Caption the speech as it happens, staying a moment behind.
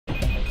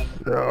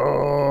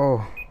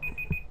No.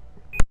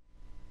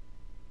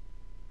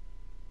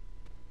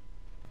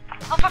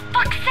 Oh, for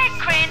fuck's sake,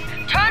 Crane!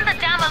 Turn the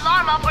damn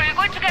alarm off or you're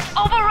going to get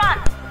overrun!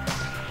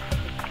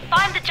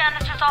 Find the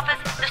janitor's office.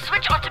 The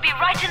switch ought to be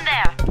right in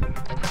there.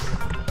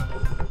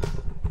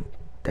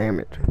 Damn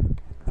it.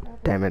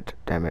 Damn it.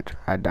 Damn it.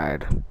 I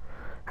died.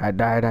 I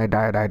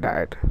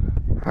died.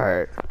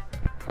 Alright.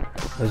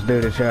 Let's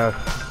do this, y'all.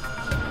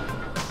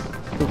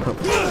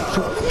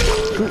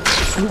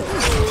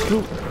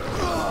 Shoot.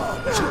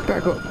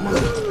 Back up.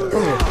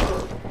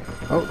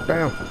 Oh,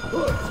 damn.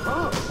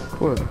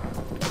 What?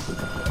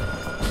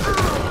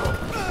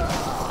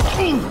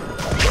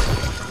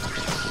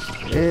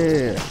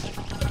 Yeah.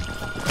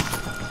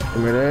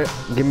 Give me that.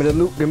 Give me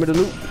the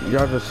loot.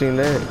 Y'all just seen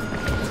that.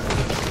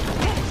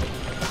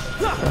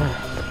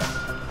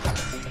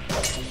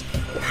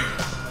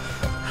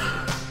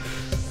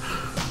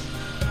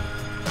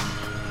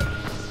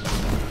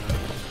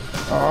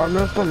 Oh, I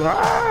messed up.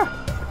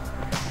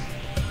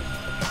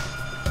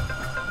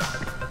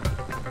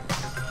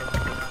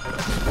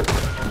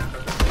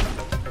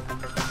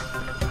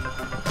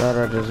 Thought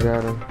I just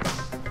got him.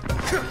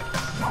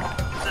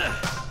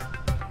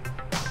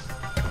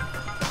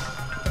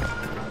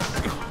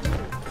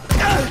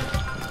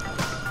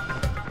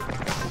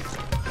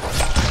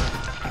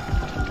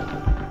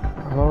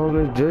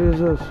 Holy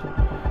Jesus.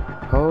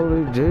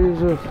 Holy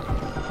Jesus.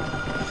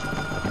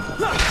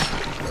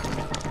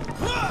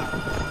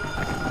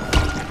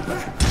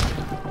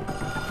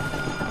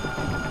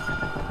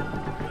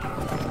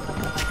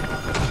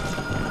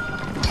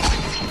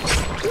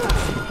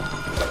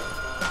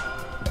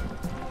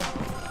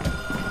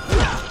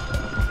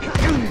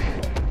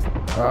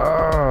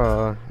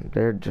 Oh,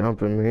 they're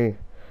jumping me.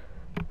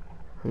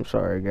 I'm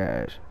sorry,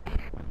 guys.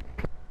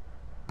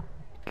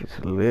 It's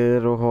a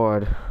little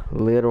hard.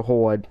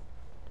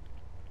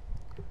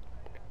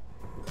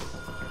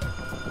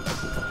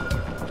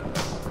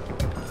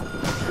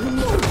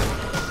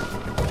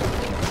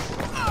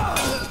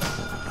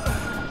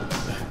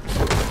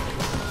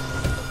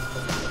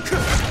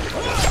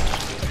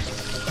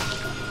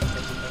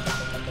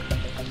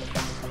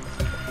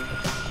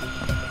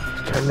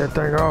 Turn that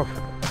thing off.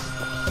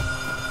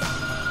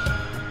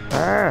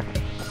 Ah!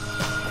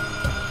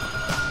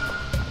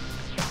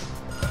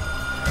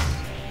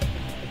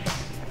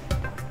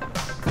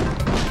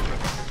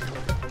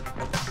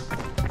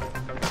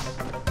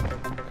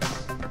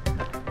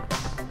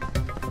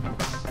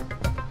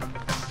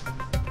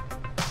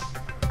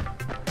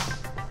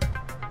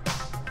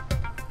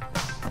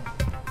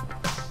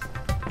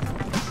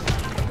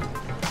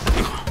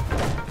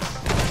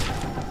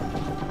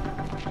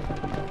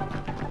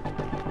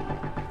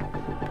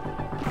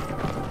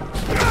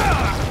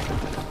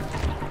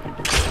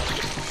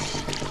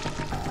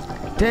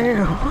 Damn!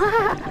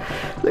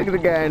 Look at the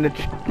guy in the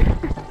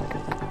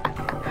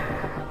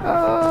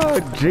oh,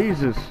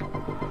 Jesus!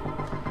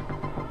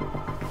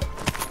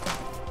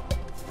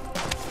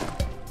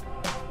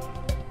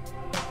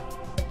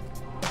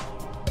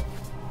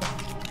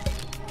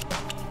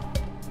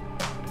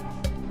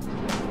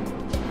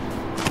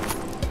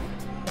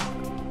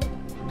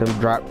 Them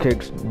drop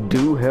kicks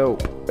do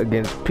help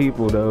against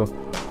people, though.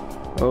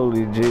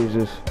 Holy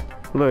Jesus!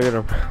 Look at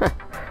him.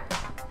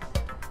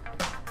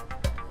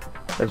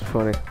 That's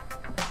funny.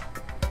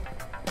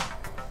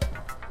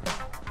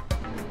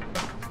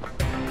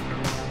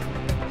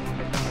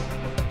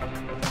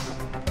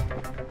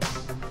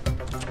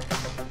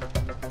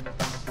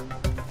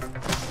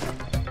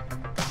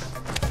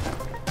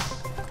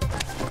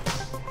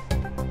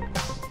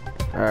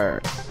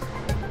 Alright.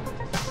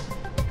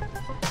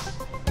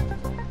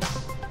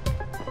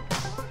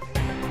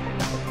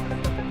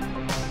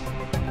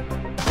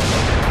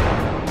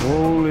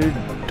 Holy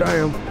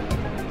damn.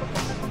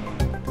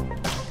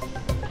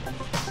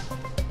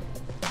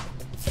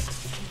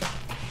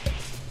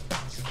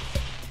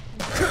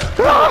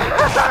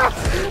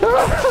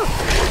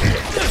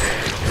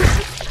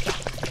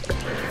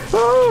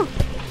 Oh,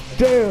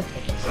 damn.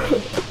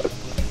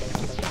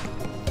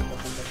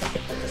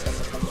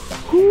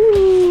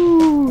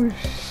 Ooh,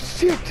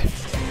 shit.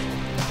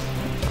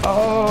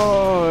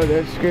 Oh,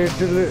 that scared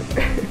the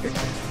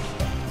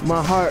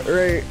my heart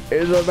rate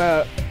is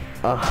about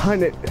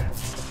 100.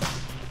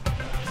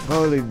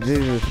 Holy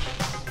Jesus.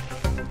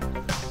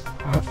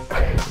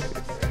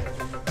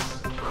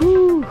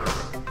 Whew.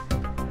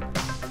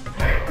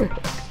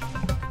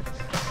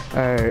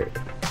 Alright.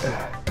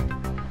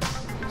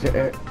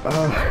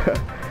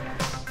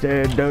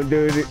 Dad, don't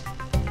do it.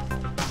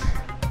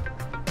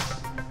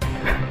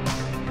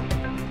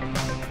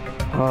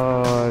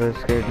 Oh, that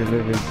scared the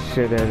living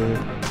shit out of me.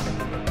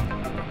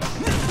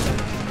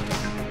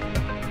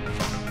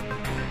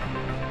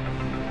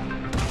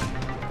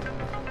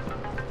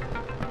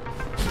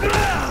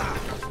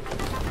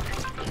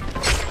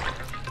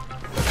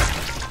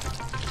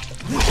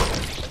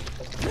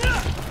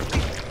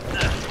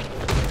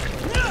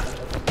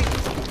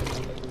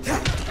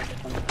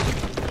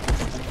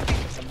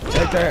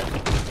 Right there.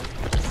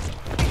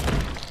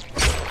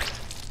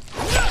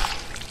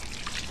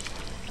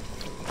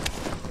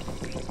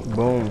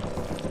 Boom.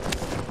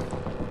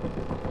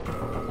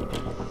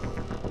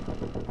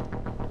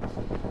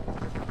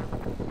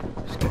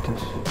 Let's get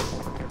this.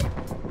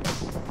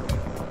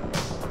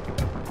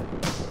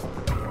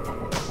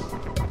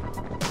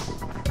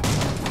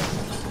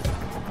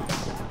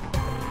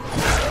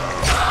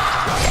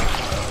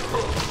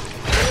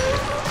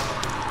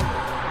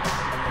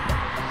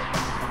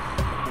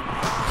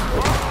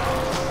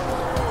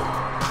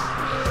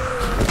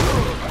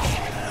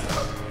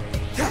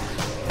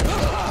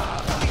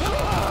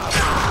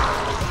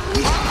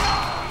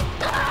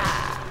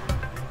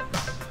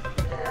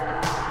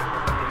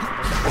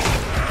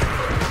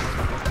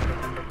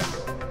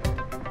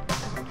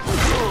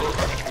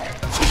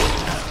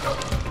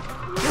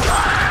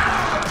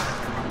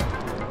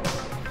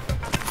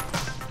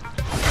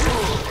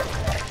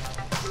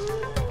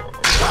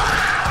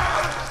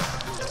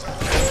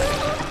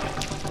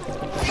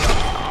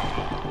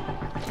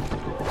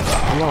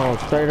 Come on,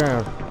 stay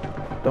down.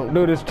 Don't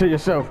do this to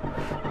yourself.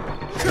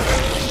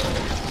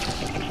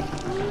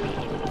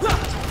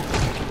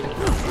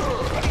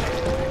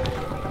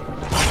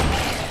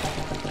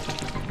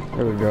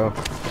 There we go.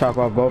 Chop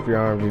off both your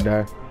arms, you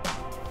die.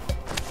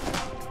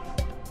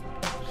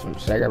 Some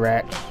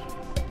cigarettes.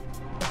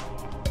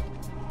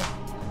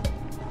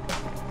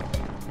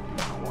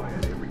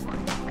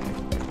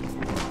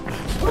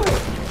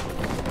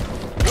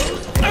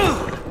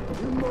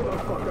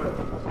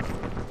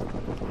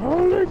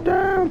 Hold it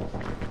down.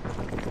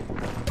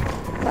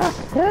 Ah,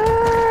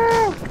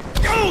 ah.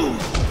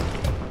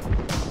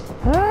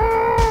 Ah.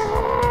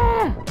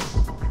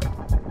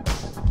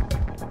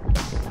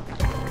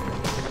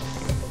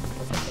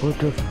 What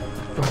the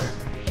fuck?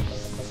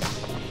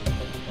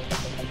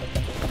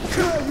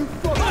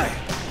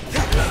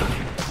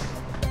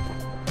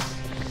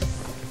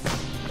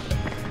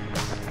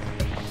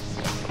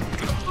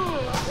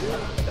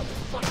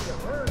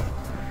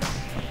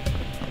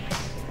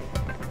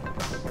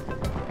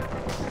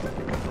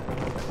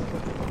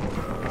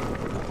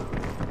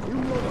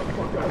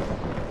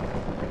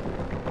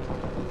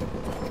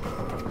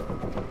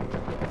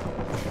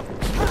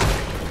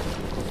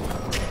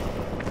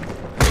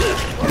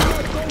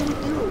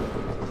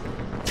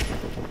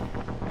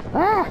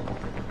 Ah!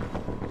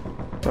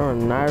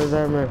 Throwing knives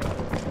at me.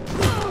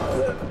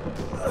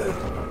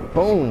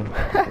 Boom!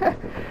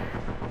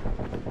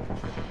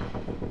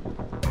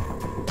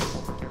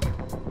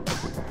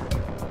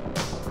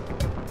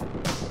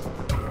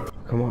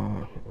 Come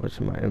on, what's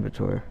in my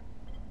inventory?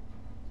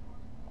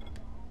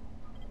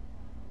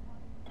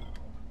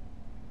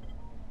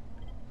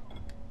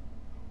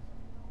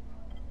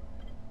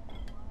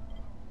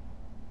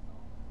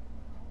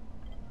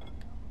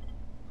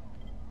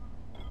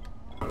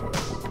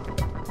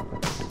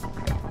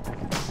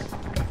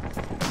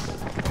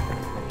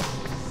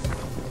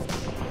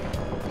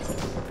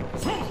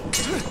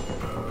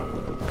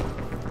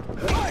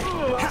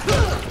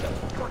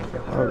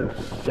 Holy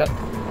shit.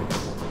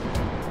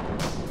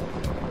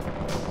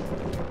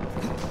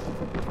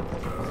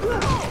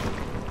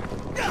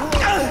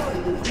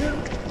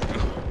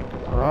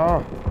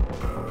 Oh.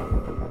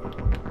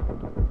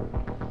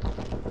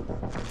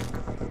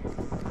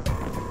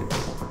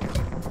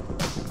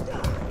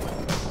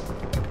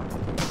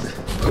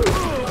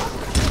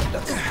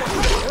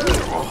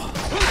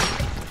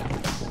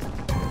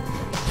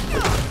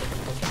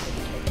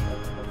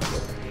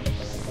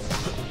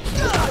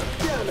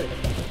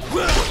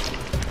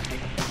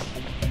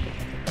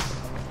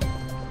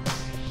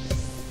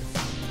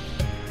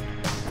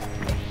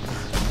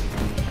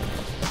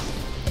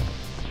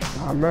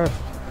 I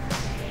missed.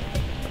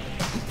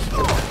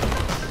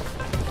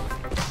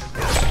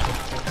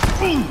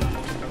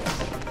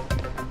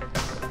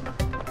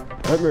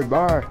 Let me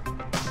by.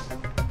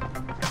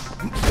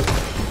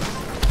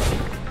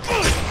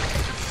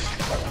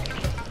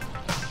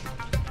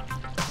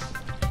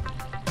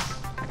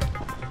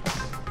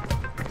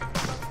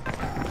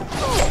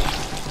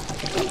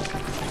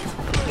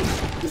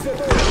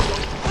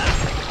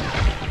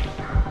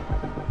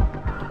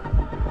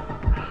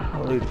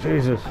 Holy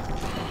Jesus.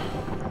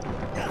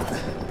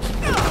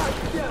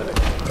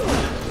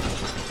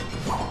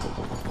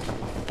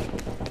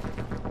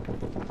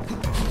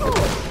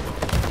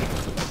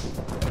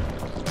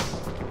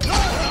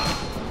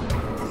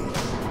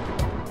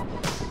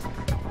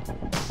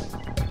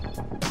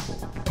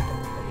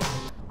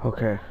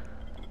 Okay.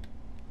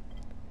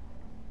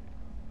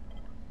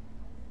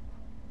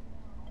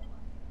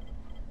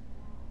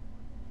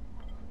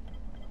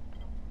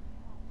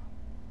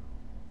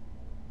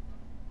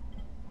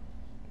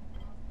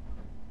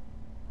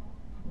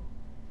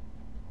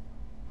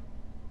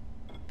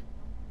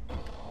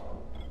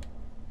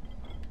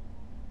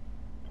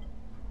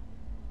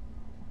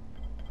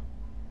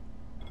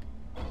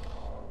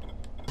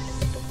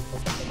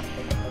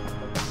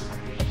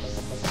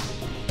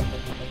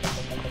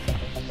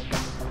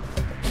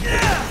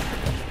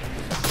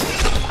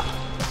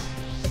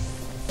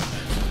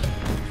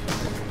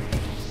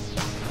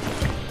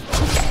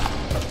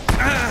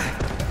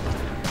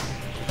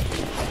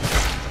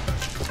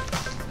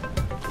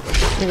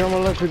 I think I'm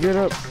gonna let you get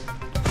up.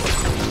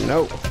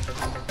 No.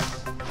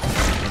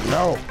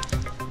 No.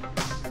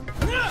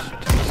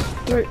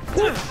 Wait.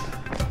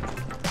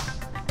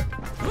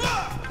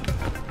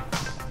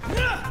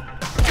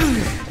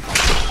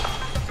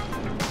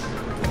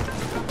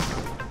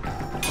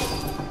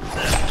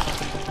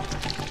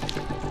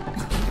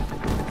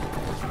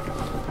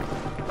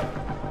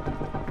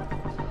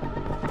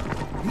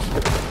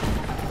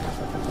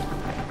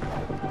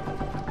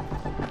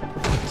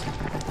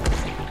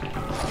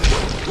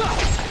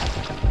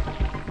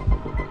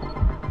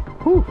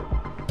 Whew.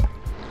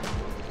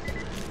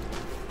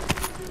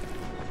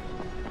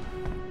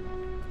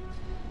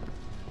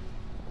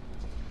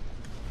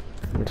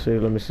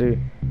 Let me see.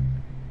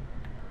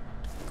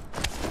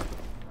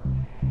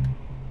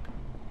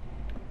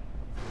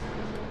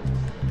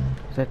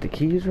 Is that the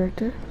keys right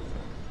there?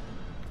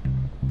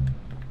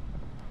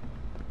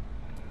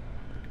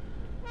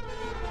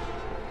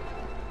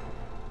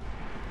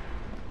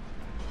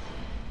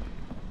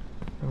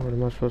 Now what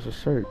am I supposed to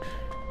search?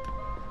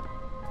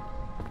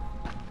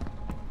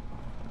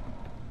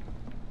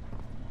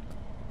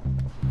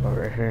 Oh,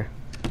 right here.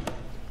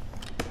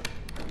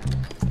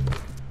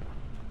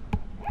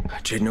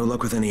 Jade, no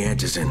luck with any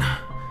answers in.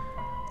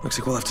 Looks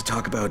like we'll have to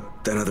talk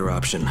about that other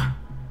option.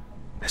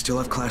 I still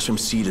have Classroom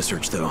C to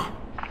search, though.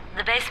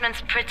 The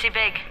basement's pretty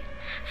big.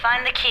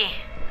 Find the key.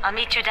 I'll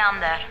meet you down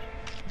there.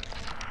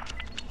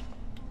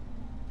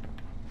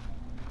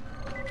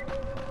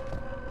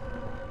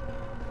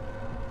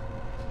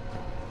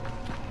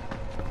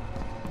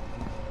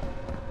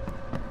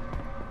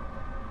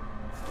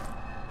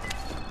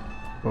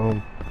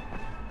 Boom.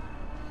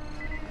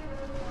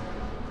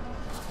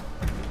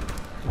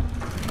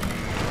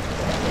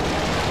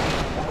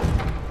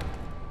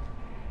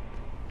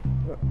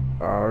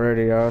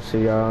 Alrighty, y'all.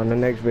 See y'all in the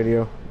next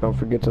video. Don't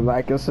forget to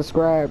like and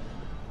subscribe.